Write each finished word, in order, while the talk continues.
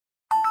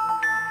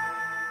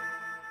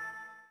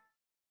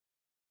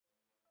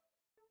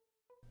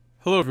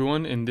Hello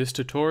everyone, in this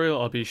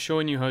tutorial I'll be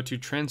showing you how to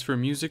transfer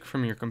music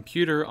from your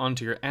computer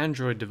onto your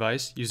Android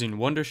device using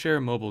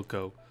Wondershare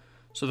MobileGo.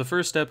 So the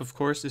first step of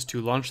course is to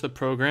launch the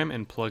program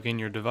and plug in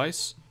your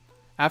device.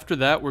 After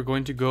that we're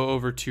going to go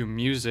over to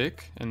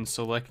Music and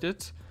select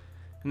it.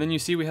 And then you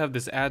see we have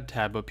this Add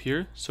tab up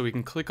here, so we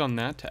can click on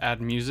that to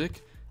add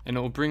music and it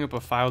will bring up a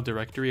file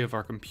directory of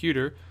our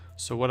computer.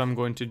 So what I'm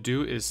going to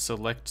do is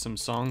select some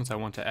songs I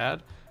want to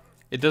add.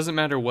 It doesn't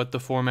matter what the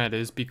format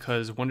is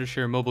because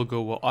Wondershare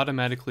MobileGo will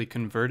automatically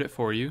convert it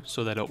for you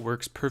so that it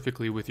works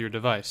perfectly with your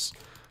device.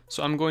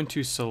 So I'm going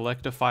to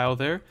select a file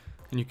there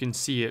and you can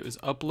see it is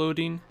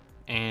uploading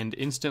and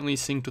instantly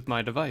synced with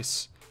my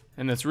device.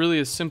 And that's really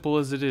as simple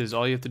as it is.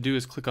 All you have to do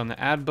is click on the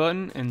add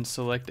button and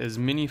select as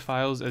many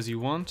files as you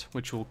want,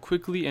 which will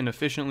quickly and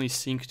efficiently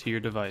sync to your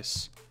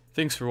device.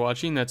 Thanks for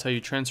watching. That's how you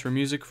transfer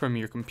music from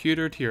your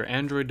computer to your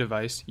Android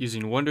device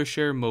using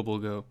Wondershare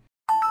MobileGo.